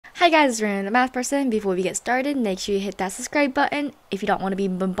Hi guys, it's Ryan, the math person. Before we get started, make sure you hit that subscribe button. If you don't want to be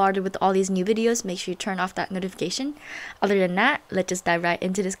bombarded with all these new videos, make sure you turn off that notification. Other than that, let's just dive right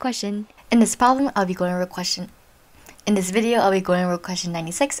into this question. In this problem, I'll be going over question. In this video, I'll be going over question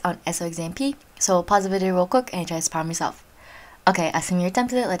 96 on SOA exam P. So pause the video real quick and try to problem yourself. Okay, assuming you're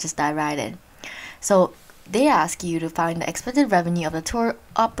tempted, let's just dive right in. So they ask you to find the expected revenue of the tour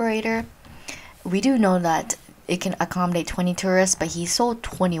operator. We do know that it can accommodate 20 tourists, but he sold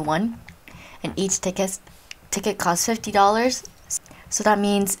 21, and each ticket costs $50. So that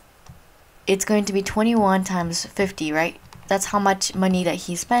means it's going to be 21 times 50, right? That's how much money that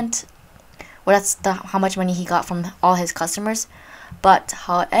he spent. Well, that's how much money he got from all his customers. But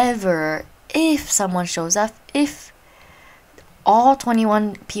however, if someone shows up, if all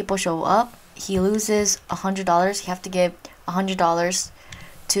 21 people show up, he loses $100. You have to give $100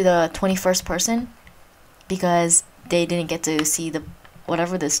 to the 21st person, because they didn't get to see the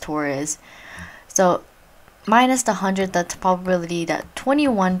whatever this tour is. So minus the 100, that's the probability that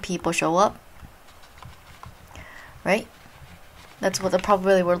 21 people show up, right? That's what the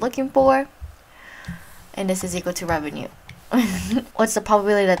probability we're looking for, and this is equal to revenue. What's the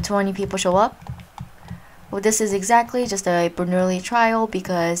probability that 20 people show up? Well, this is exactly just a Bernoulli trial,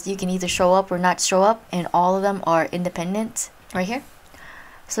 because you can either show up or not show up, and all of them are independent right here.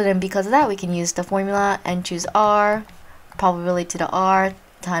 So then because of that, we can use the formula and choose R, probability to the R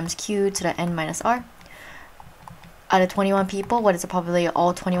times Q to the N minus R. Out of 21 people, what is the probability of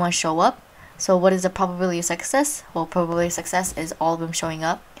all 21 show up? So what is the probability of success? Well, probability of success is all of them showing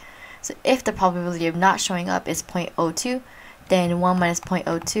up. So if the probability of not showing up is 0.02, then 1 minus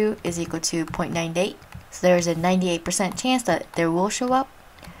 0.02 is equal to 0.98. So there's a 98% chance that they will show up,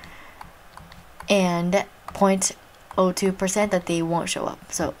 and 0.02% that they won't show up.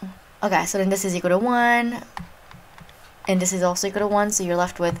 So okay, so then this is equal to 1, and this is also equal to 1, so you're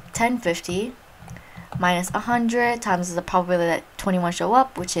left with 1050 minus 100 times the probability that 21 show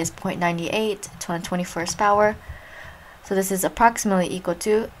up, which is 0.98 to the 21st power. So this is approximately equal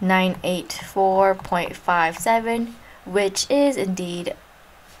to 984.57, which is indeed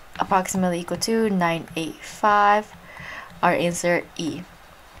approximately equal to 985. Our answer E.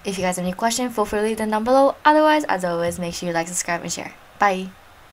 If you guys have any questions, feel free to leave them down below. Otherwise, as always, make sure you like, subscribe, and share. Bye!